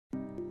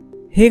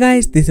Hey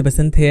guys, this is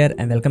Basant here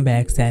and welcome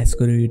back to Saas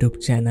Guru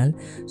YouTube channel.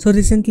 So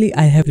recently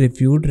I have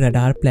reviewed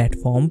Radaar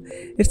platform.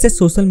 It's a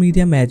social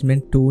media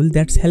management tool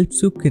that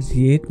helps you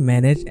create,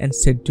 manage and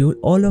schedule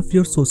all of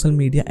your social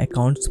media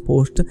accounts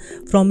posts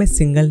from a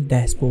single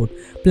dashboard.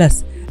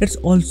 Plus, it's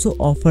also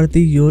offer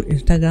your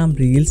Instagram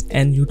Reels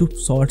and YouTube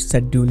Shorts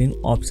scheduling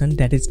option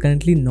that is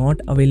currently not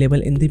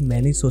available in the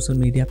many social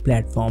media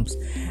platforms.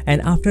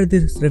 And after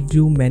this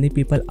review, many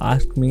people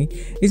ask me,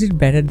 is it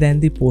better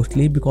than the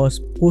Postly? Because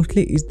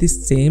Postly is the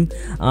same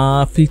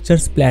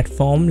features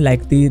platform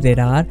like the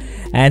Radaar,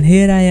 and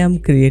here I am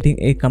creating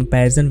a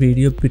comparison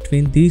video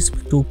between these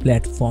two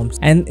platforms.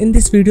 And in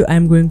this video I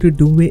am going to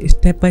do a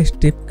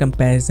step-by-step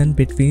comparison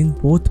between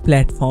both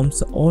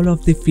platforms, all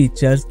of the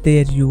features,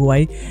 their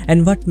UI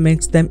and what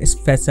makes them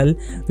special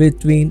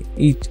between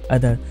each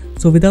other.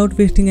 So without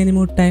wasting any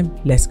more time,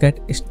 let's get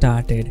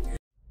started.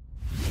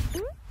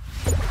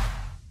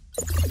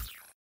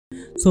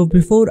 So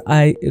before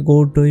I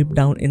go deep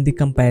down in the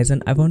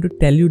comparison, I want to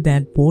tell you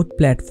that both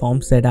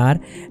platforms,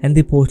 Radaar and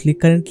the Postly,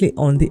 currently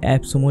on the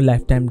Appsumo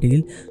Lifetime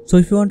Deal. So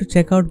if you want to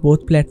check out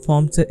both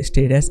platforms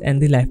status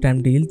and the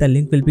lifetime deal, the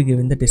link will be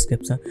given in the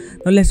description.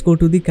 Now let's go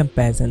to the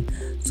comparison.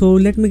 So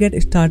let me get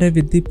started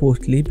with the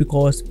Postly,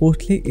 because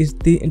Postly is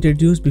the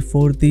introduced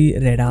before the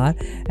Radaar,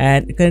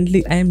 and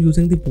currently I am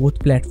using the both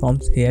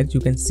platforms. Here you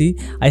can see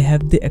I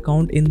have the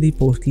account in the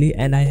Postly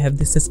and I have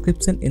the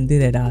subscription in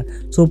the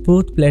Radaar. So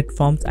both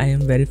platforms I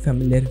am very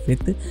familiar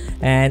with,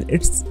 and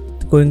it's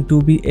going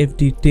to be a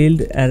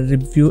detailed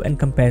review and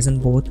comparison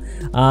both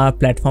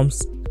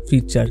platforms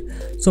feature.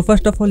 So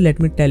first of all, let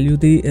me tell you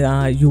the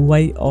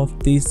UI of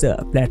this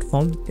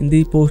platform. In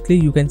the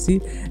Postly you can see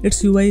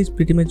its UI is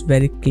pretty much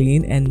very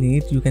clean and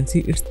neat. You can see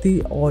it's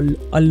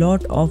a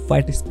lot of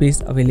white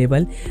space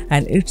available,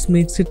 and it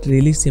makes it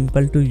really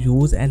simple to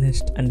use and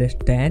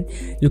understand.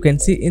 You can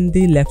see in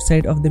the left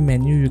side of the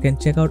menu you can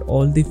check out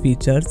all the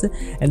features,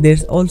 and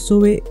there's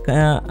also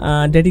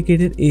a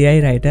dedicated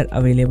AI writer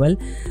available.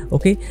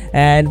 Okay,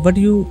 and what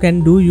you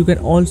can do, you can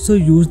also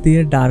use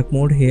their dark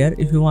mode here.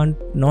 If you want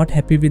not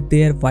happy with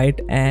their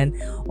white and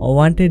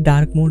want a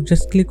dark mode,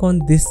 just click on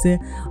this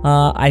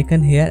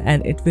icon here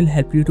and it will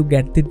help you to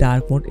get the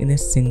dark mode in a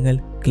single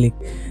click.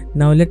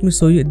 Now let me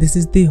show you. This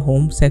is the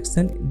home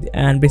section,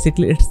 and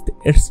basically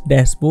it's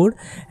dashboard,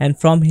 and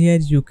from here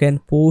you can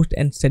post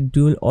and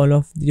schedule all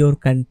of your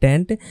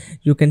content.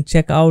 You can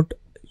check out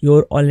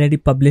your already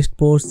published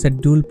post,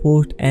 schedule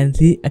post and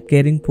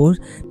reoccurring post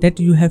that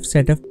you have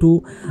set up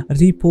to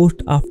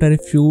repost after a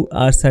few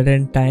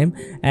certain time.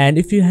 And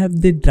if you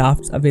have the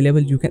drafts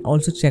available, you can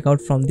also check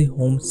out from the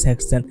home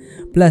section.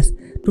 Plus,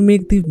 to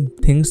make the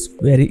things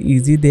very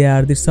easy, there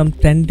are some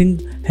trending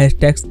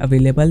hashtags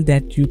available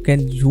that you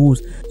can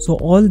use. So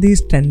all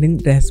these trending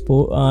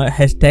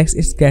hashtags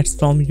it gets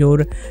from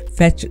your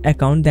fetch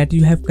account that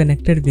you have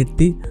connected with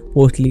the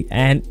Postly,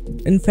 and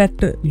in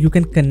fact you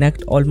can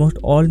connect almost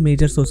all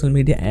major social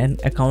media and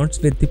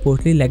accounts with the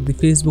Postly, like the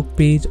Facebook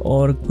page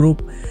or group,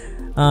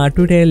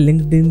 Twitter,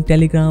 LinkedIn,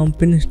 Telegram,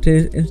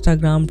 Pinterest,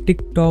 Instagram,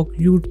 TikTok,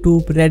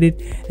 YouTube,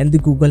 Reddit and the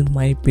Google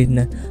My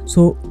Business.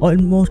 So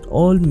almost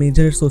all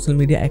major social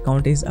media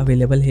account is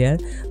available here.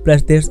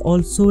 Plus there's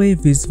also a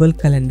visual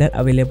calendar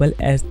available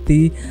as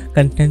the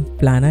content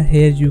planner.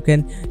 Here you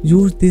can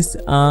use this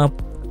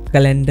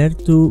calendar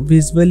to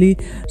visually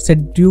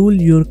schedule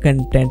your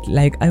content.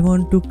 Like I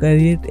want to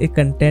create a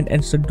content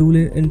and schedule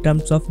it in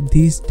terms of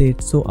these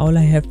dates, so all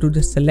I have to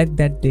just select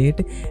that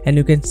date and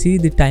you can see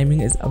the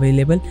timing is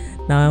available.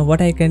 Now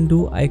what I can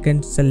do, I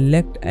can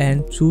select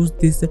and choose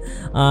this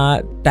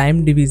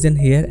time division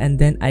here, and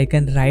then I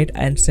can write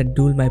and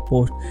schedule my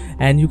post.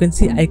 And you can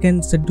see I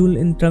can schedule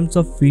in terms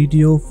of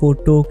video,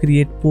 photo,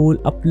 create poll,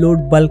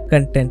 upload bulk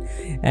content,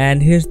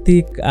 and here's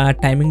the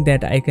timing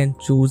that I can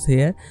choose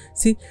here.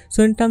 See,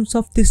 so in terms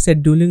of the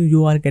scheduling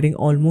you are getting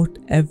almost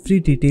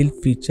every detailed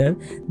feature.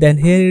 Then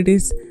here it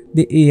is,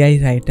 the AI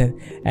writer,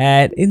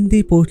 and in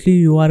the Postly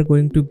you are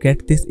going to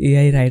get this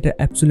AI writer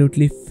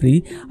absolutely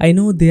free. I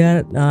know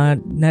there are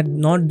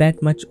not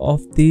that much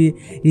of the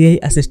AI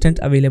assistant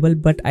available,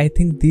 but I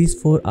think these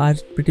four are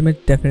pretty much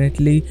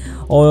definitely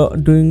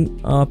doing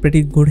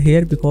pretty good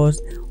here.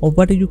 Because of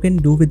what you can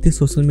do with the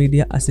social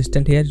media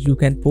assistant here, you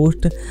can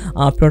post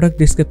product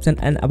description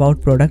and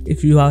about product.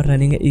 If you are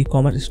running an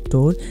e-commerce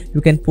store, you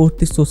can post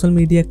the social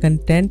media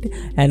content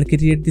and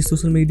create the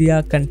social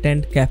media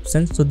content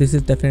captions. So this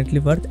is definitely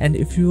worth. And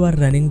if you are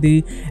running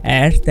the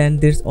ads, then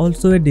there's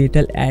also a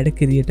digital ad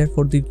creator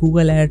for the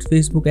Google ads,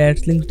 Facebook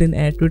ads, LinkedIn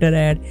ad, Twitter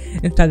ad,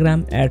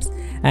 Instagram ads.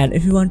 And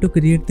if you want to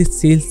create the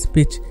sales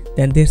pitch,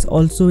 then there's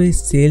also a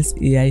sales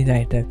AI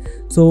writer.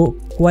 So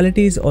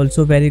quality is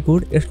also very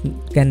good. It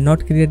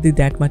cannot create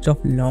that much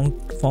of long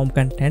form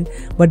content,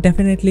 but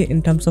definitely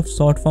in terms of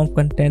short form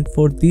content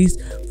for these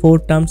four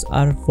terms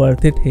are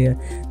worth it here.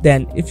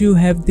 Then if you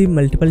have the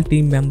multiple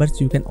team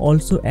members, you can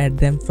also add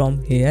them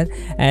from here,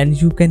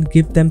 and you can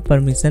give them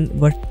permission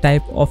what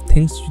type of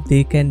things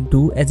they can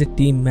do as a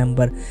team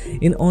member.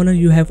 In Honor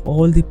you have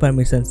all the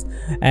permissions,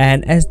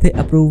 and as the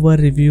approver,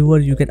 reviewer,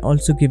 you can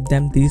also give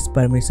them these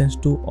permissions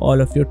to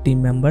all of your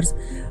team members.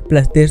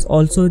 Plus there's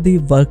also the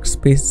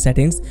workspace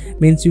settings,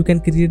 means you can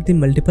create the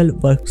multiple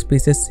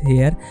workspaces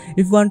here.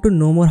 If you want to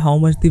know more how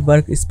much the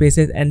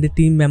workspaces and the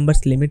team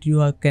members limit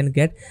you can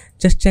get,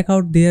 just check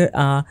out their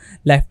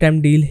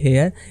lifetime deal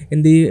here.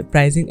 In the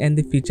pricing and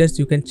the features,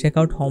 you can check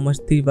out how much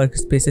the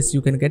workspaces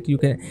you can get. You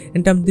can,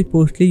 in terms of the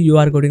postly, you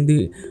are getting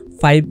the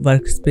 5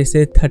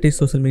 workspaces, 30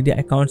 social media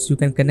accounts, you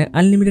can connect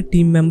unlimited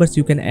team members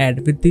you can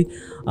add with the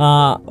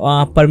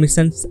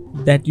permissions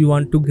that you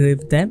want to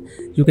give them.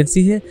 You can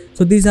see here.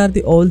 So these are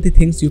the all the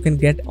things you can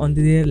get on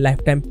the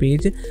lifetime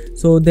page.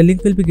 So the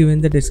link will be given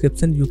in the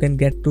description. You can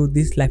get to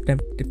this lifetime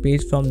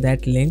page from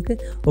that link.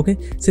 Okay,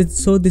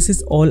 so this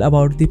is all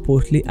about the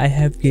postly. I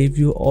have gave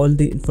you all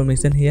the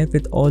information here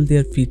with all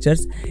their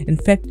features. In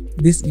fact,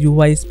 this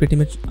UI is pretty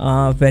much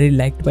very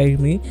liked by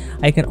me.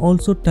 I can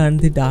also turn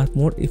the dark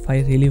mode if I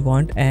really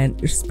want,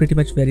 and it's pretty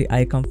much very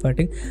eye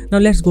comforting. Now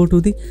let's go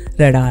to the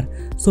Radaar.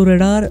 So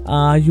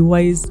Radaar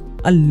UI is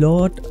a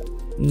lot,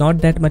 not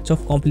that much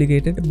of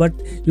complicated, but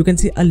you can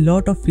see a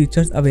lot of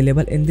features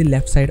available in the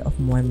left side of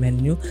my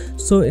menu.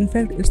 So in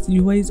fact, its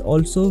UI is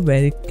also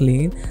very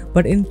clean,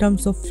 but in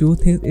terms of few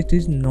things, it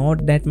is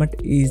not that much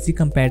easy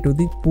compared to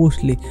the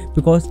postly,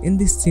 because in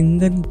the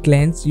single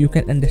glance you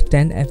can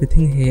understand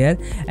everything here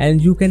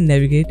and you can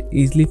navigate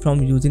easily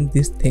from using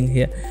this thing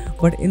here.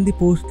 But in the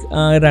post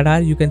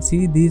Radaar, you can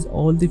see these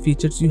all the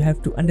features you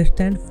have to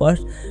understand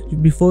first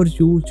before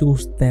you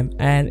choose them.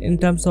 And in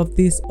terms of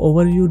this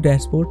overview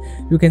dashboard,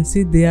 you can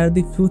see there are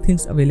the few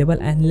things available.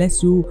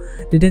 Unless you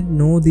didn't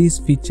know these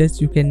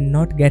features, you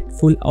cannot get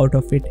full out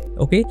of it.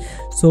 Okay,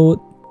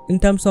 so in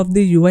terms of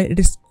the UI, it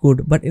is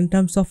good, but in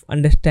terms of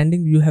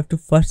understanding, you have to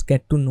first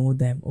get to know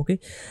them. Okay,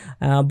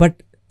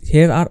 but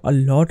here are a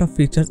lot of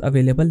features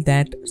available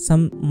that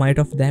some might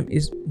of them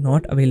is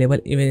not available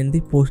even in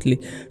the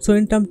postly. So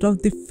in terms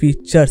of the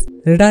features,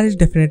 Radaar is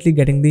definitely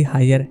getting the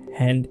higher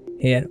hand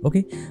here.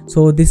 Okay,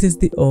 so this is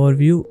the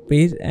overview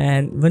page,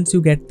 and once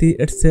you get the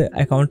its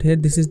account here,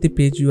 this is the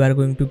page you are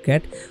going to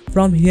get.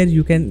 From here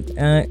you can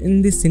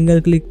in the single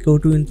click go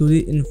to into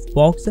the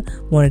inbox,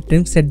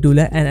 monitoring,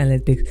 scheduler and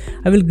analytics.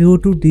 I will go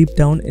to deep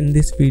down in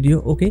this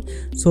video. Okay,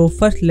 so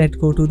first let's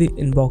go to the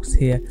inbox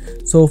here.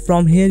 So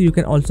from here you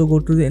can also go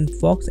to the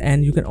inbox,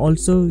 and you can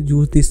also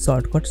use this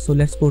shortcut. So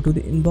let's go to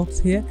the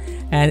inbox here,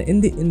 and in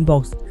the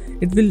inbox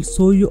it will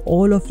show you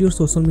all of your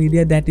social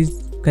media that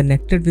is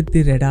connected with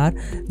the Radaar,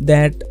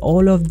 that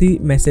all of the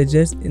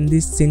messages in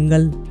this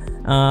single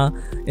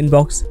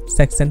inbox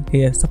section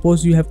here.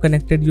 Suppose you have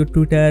connected your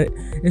Twitter,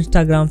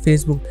 Instagram,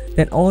 Facebook,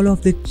 then all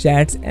of the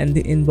chats and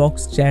the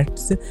inbox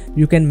chats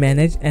you can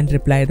manage and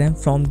reply them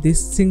from this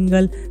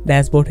single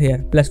dashboard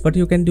here. Plus what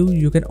you can do,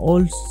 you can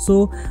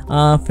also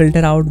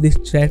filter out this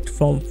chat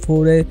from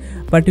for a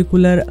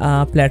particular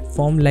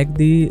platform, like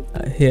the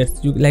here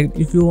you like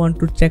if you want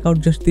to check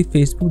out just the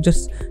Facebook,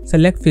 just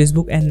select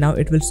Facebook, and now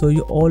it will show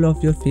you all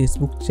of your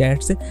Facebook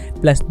chats.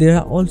 Plus there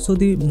are also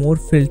the more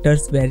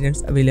filters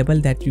variants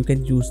available that you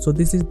can use. So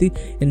this is the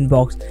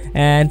inbox,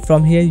 and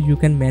from here you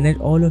can manage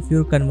all of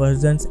your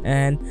conversions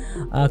and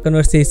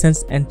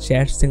conversations and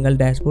chats, single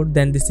dashboard.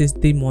 Then this is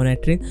the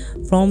monitoring.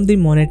 From the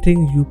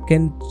monitoring you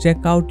can check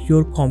out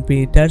your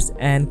competitors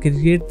and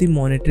create the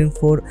monitoring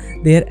for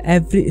their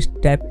every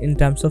step in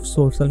terms of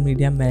social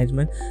media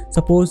management.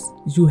 Suppose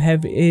you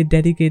have a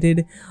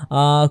dedicated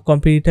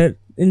competitor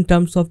in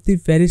terms of the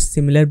very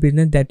similar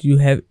business that you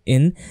have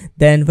in,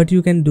 then what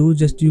you can do,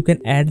 just you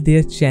can add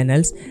their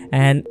channels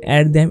and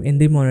add them in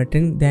the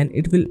monitoring. Then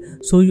it will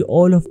show you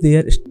all of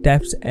their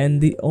steps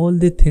and the all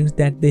the things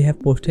that they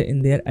have posted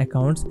in their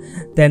accounts.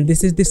 Then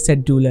this is the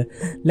scheduler.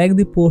 Like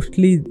the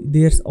postly,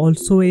 there's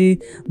also a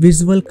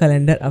visual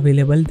calendar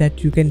available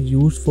that you can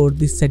use for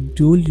the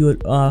schedule your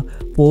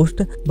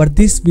post, but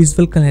this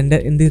visual calendar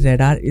in the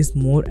Radaar is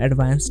more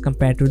advanced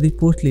compared to the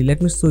postly.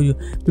 Let me show you,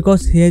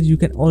 because here you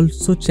can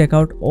also check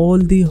out all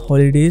the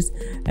holidays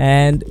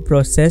and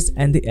process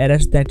and the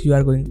errors that you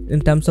are going.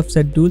 In terms of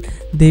schedule,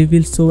 they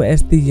will show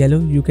as the yellow,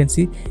 you can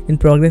see. In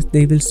progress,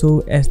 they will show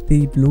as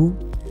the blue.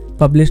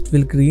 Published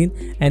will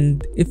green,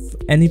 and if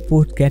any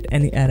post get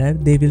any error,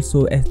 they will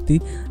show as the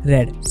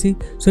red. See,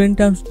 so in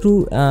terms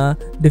to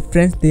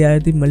difference, there are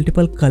the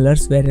multiple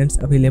colors variants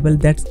available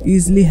that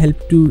easily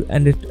help to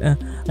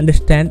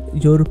understand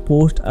your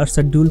post or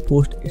schedule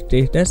post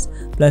status.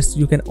 Plus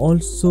you can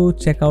also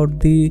check out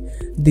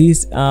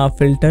these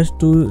filters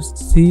to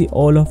see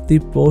all of the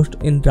post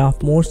in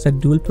draft mode,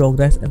 schedule,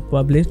 progress and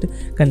published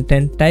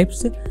content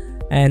types.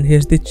 And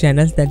here's the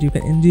channels that you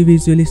can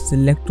individually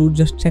select to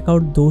just check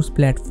out those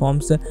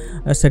platforms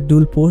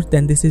schedule post.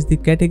 Then this is the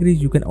category.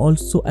 You can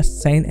also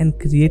assign and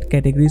create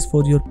categories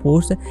for your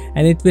post,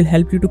 and it will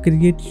help you to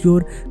create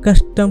your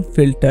custom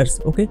filters.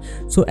 Okay,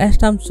 so as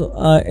terms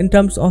in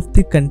terms of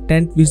the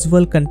content,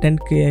 visual content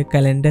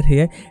calendar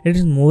here, it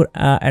is more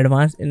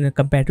advanced in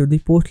compared to the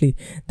postly.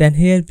 Then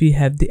here we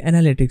have the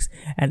analytics,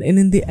 and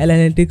in the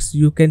analytics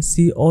you can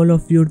see all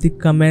of your the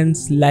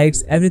comments,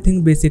 likes,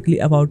 everything basically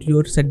about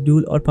your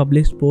schedule or published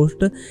published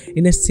post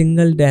in a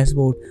single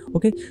dashboard.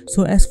 Okay,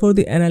 so as for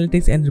the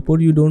analytics and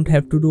report, you don't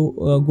have to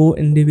go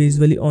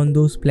individually on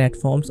those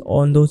platforms,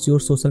 on those your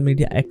social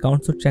media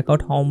accounts, so check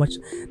out how much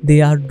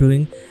they are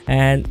doing,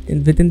 and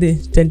within the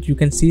instant you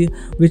can see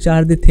which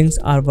are the things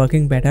are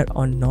working better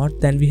or not.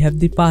 Then we have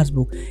the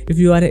passbook. If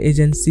you are an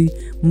agency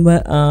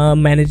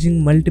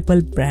managing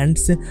multiple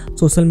brands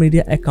social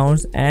media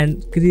accounts,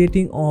 and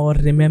creating or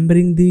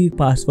remembering the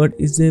password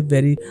is a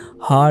very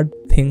hard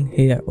thing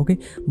here. Okay,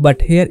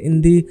 but here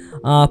in the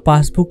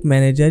passbook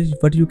manager,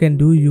 what you can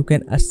do, you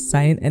can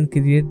assign and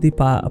create the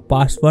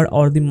password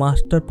or the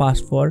master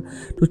password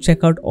to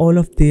check out all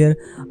of their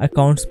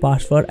accounts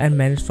password and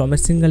manage from a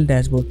single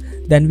dashboard.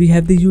 Then we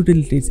have the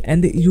utilities,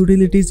 and the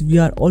utilities we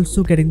are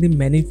also getting the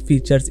many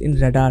features in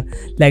Radaar,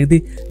 like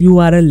the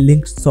URL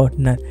link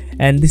shortener,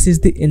 and this is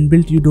the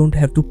inbuilt, you don't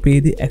have to pay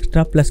the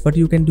extra. Plus what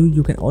you can do,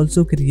 you can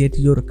also create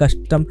your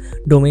custom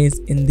domains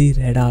in the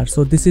Radaar,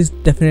 so this is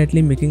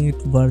definitely making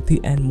it worthy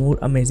and more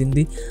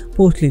amazingly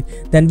Postly.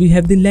 Then we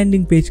have the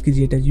landing page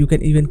creator, you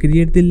can even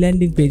create the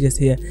landing pages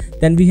here.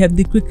 Then we have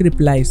the quick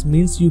replies,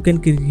 means you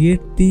can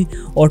create the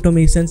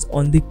automations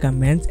on the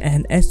comments,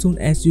 and as soon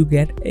as you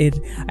get a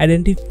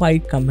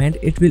identified comment,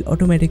 it will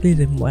automatically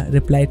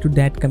reply to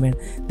that comment.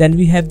 Then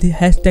we have the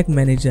hashtag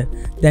manager.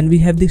 Then we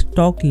have the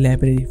stock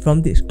library.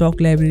 From the stock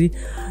library,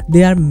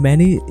 there are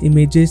many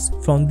images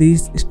from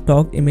this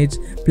stock image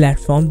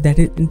platform that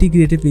is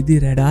integrated with the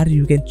Radaar.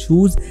 You can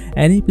choose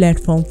any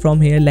platform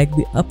from here, like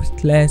the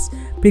Upslash,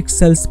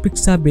 Pixels,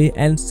 Pixabay,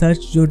 and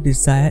search your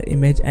desired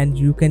image, and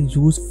you can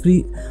use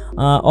free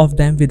of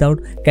them without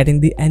getting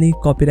the any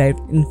copyright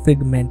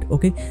infringement.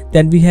 Okay,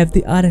 then we have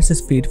the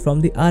RSS feed.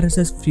 From the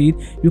RSS feed,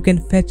 you can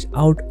fetch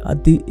out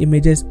the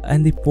images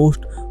and the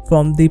post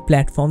from the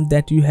platform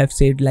that you have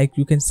saved. Like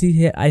you can see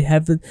here, I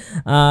have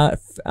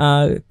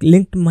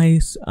linked my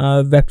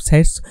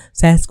website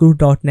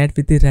saasguru.net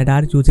with the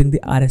Radaar using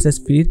the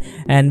RSS feed,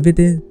 and with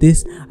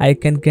this I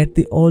can get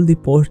all the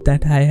posts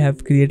that I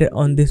have created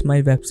on this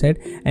my website,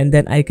 and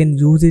then I can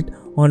use it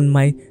on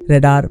my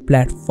Radaar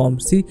platform.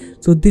 See,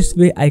 so this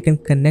way I can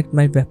connect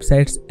my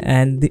websites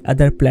and the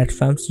other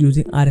platforms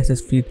using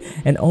RSS feed,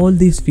 and all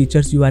these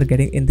features you are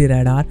getting in the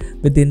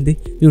Radaar within the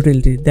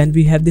utility. Then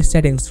we have the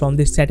settings. From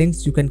the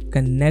settings, you can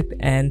connect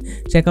and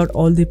check out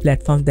all the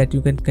platforms that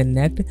you can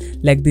connect,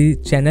 like the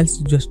channels.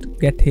 Just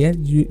get here,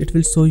 it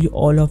will show you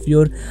all of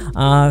your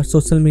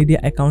social media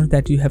accounts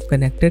that you have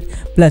connected.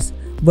 Plus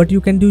what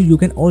you can do, you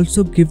can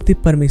also give the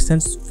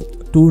permissions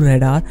to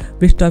Radaar,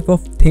 which type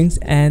of things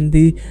and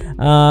the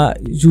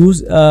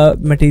use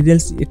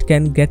materials it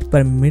can get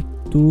permit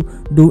to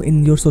do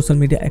in your social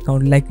media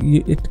account. Like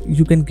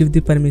you can give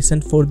the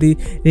permission for the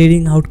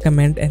reading out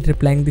comment and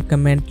replying the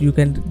comment. You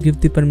can give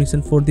the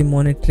permission for the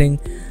monitoring,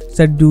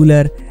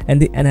 scheduler,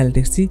 and the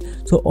analytics. See,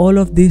 so all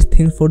of these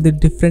things for the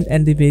different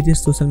and the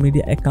various social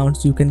media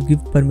accounts, you can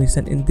give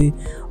permission in the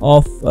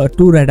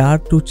to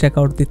Radaar to check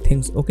out the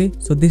things. Okay,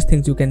 so these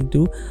things you can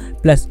do.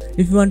 Plus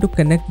if you want to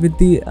connect with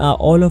the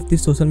all of the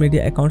social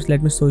media accounts,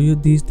 let me show you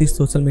these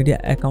social media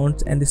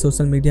accounts and the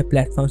social media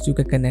platforms you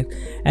can connect.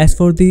 As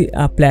for the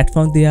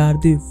platform, they are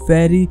the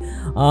very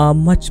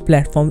much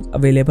platforms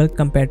available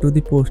compared to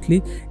the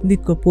Postly. In the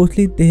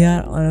Postly,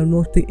 there are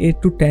almost the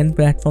 8 to 10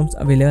 platforms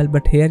available,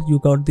 but here you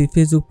got the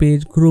Facebook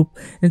page, group,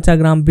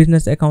 Instagram,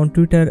 business account,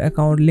 Twitter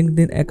account,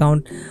 LinkedIn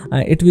account.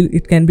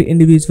 It can be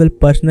individual,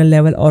 personal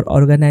level, or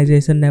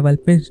organization level,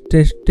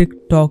 Pinterest,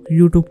 TikTok,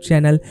 YouTube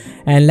channel,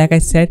 and like I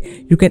said,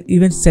 you can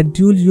even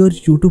schedule your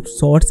YouTube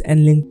shorts and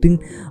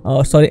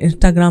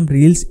Instagram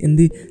reels in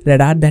the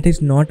Radaar that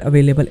is not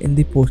available in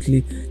the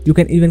Postly. You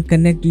can even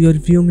connect your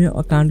Vimeo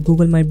account,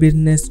 Google My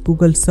Business,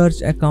 Google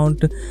search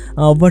account,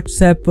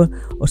 WhatsApp.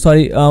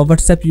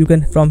 You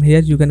can, from here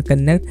you can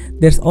connect.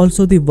 There's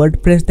also the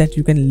WordPress that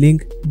you can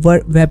link,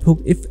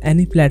 webhook. If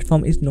any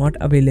platform is not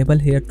available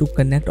here to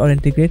connect or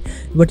integrate,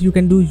 what you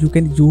can do, you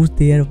can use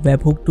their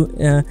webhook to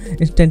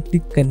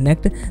instantly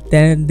connect.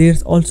 Then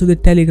there's also the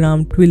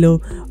Telegram,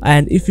 Twilio,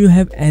 and if you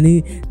have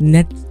any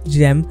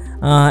NetGem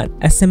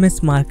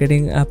SMS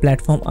marketing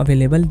platform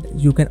available,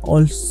 you can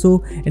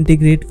also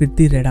integrate with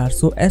the Radaar.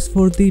 So as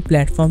for the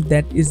platform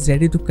that is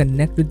ready to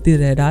connect with the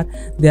Radaar,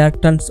 there are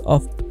tons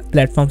of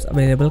platforms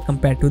available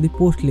compared to the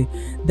Postly.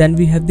 Then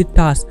we have the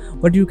tasks.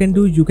 What you can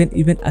do, you can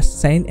even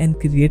assign and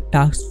create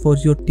tasks for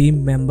your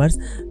team members.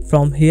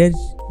 From here,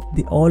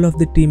 all of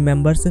the team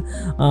members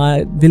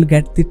will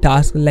get the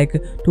task like to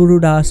do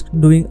task,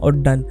 doing, or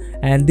done,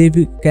 and they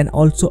can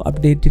also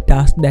update the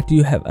task that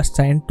you have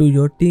assigned to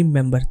your team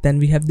members. Then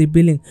we have the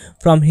billing.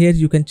 From here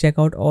you can check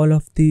out all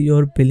of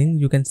your billing.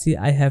 You can see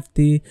I have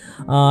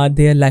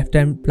their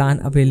lifetime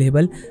plan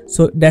available,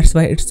 so that's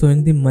why it's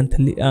showing the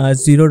monthly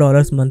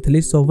 $0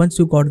 monthly. So once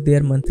you got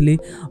their monthly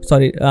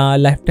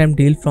lifetime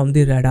deal from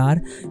the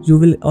Radaar, you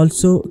will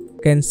also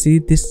can see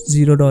this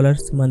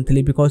 $0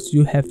 monthly because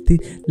you have the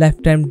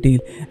lifetime deal.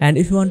 And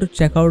if you want to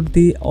check out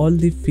the all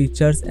the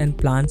features and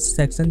plans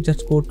section,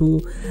 just go to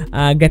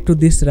get to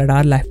this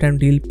Radaar lifetime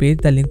deal page.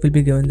 The link will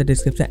be given in the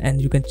description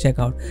and you can check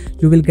out.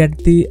 You will get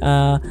the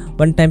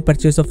one-time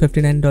purchase of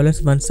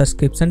 $59, one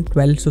subscription,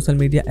 12 social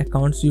media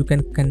accounts you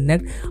can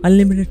connect,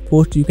 unlimited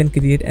posts you can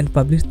create and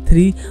publish,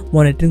 3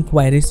 monitoring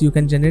queries, you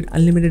can generate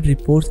unlimited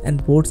reports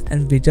and boards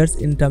and widgets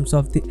in terms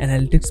of the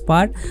analytics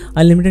part,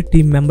 unlimited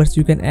team members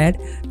you can add,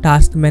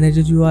 task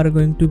manager you are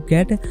going to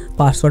get,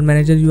 password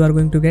manager you are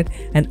going to get,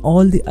 and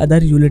all the other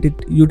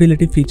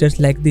utility features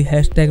like the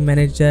hashtag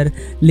manager,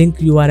 link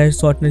URL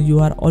shortener you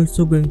are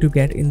also going to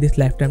get in this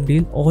lifetime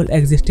deal. All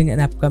existing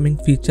and upcoming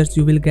features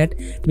you will get,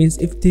 means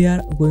if they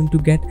are going to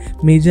get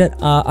major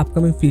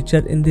upcoming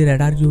feature in the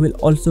Radaar, you will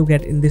also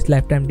get in this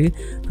lifetime deal.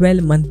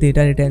 12-month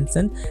data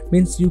retention,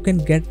 means you can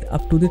get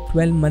up to the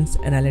 12 months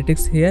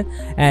analytics here.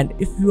 And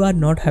if you are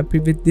not happy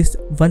with this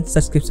one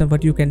subscription,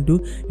 what you can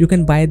do, you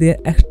can buy their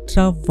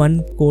extra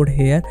one code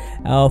here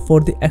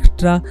for the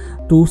extra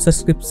 2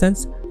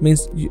 subscriptions.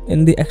 Means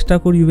in the extra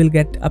code you will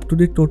get up to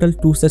the total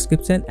 2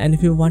 subscription, and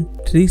if you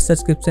want 3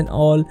 subscription,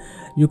 all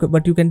you can,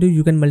 what you can do,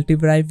 you can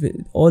multiply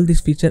with all this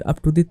feature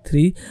up to the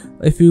 3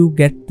 if you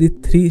get the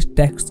 3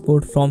 stacks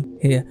code from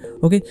here.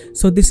 Okay,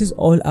 so this is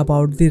all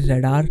about the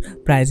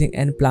Radaar pricing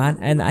and plan,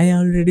 and I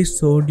already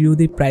showed you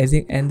the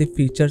pricing and the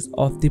features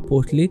of the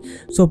Postly.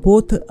 So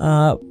both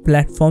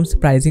platforms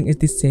pricing is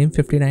the same,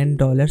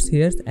 $59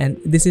 here, and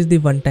this is the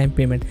one-time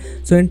payment.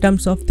 So in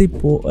terms of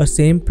the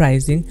same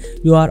pricing,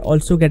 you are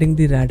also getting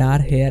the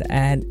Radaar here,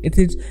 and it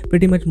is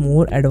pretty much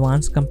more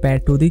advanced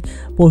compared to the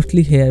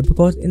Postly here,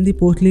 because in the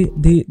Postly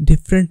the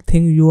different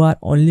thing you are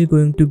only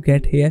going to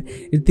get here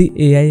is the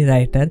AI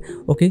writer.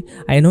 Okay,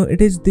 I know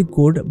it is the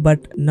good, but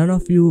none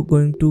of you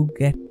going to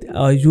get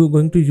you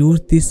going to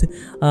use this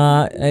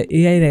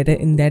AI writer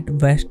in that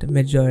vast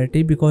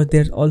majority, because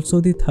there's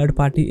also the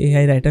third-party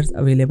AI writers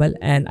available,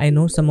 and I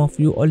know some of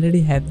you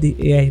already have the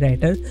AI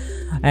writer.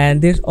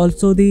 And there's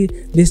also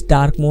this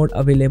dark mode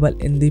available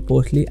in the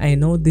Postly. I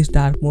know this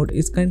dark mode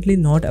is currently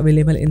not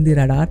available in the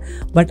Radaar,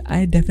 but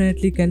I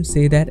definitely can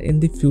say that in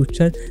the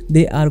future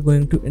they are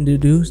going to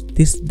introduce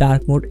this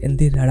dark mode in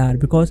the Radaar,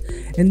 because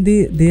in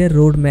their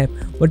roadmap,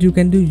 what you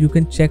can do, you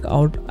can check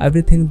out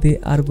everything they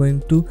are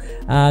going to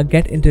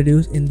get introduced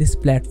in this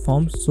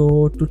platform.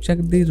 So to check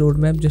the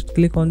roadmap, just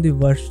click on the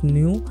verse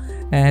new,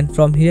 and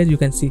from here you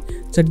can see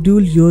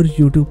schedule your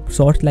YouTube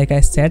shorts, like I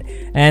said.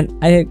 And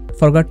I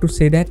forgot to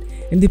say that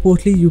in the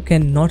Postly you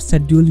cannot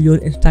schedule your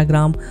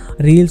Instagram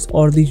reels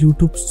or the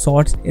YouTube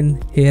shorts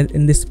in here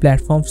in this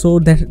platform. So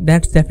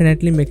that's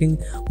definitely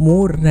making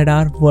more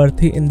Radaar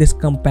worthy in this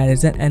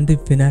comparison, and the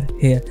winner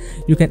here.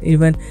 You can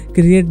even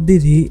create the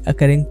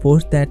reoccurring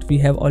post that we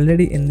have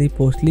already in the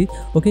Postly.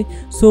 Okay,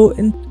 so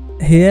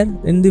here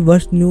in the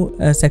verse new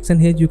section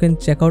here, you can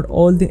check out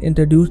all the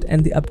introduced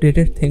and the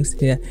updated things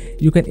here.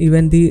 You can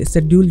even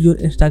schedule your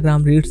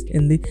Instagram reels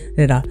in the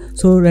Radaar.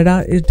 So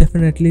Radaar is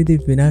definitely the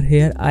winner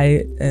here.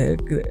 I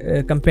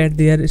compared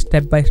their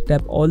step by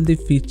step all the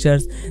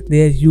features,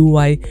 their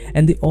UI,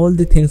 and all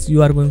the things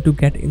you are going to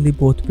get in the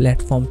both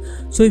platforms.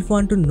 So if you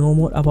want to know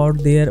more about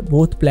their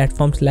both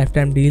platforms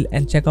lifetime deal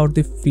and check out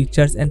the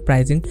features and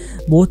pricing,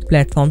 both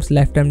platforms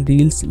lifetime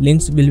deals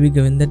links will be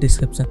given in the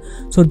description.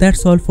 So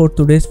that's all for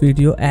today's video,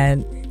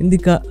 and in the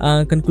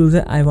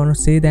conclusion, I want to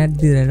say that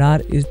the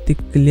Radaar is the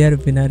clear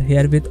winner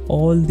here with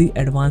all the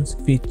advanced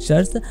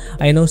features.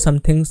 I know some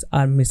things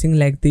are missing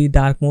like the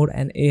dark mode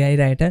and AI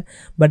writer,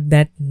 but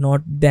that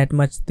not that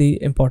much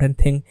the important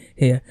thing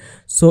here.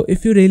 So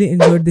if you really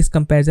enjoyed this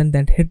comparison,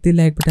 then hit the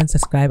like button,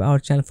 subscribe our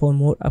channel for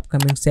more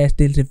upcoming SaaS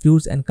deal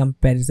reviews and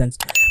comparisons.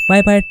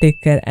 Bye bye,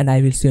 take care, and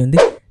I will see you in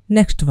the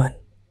next one.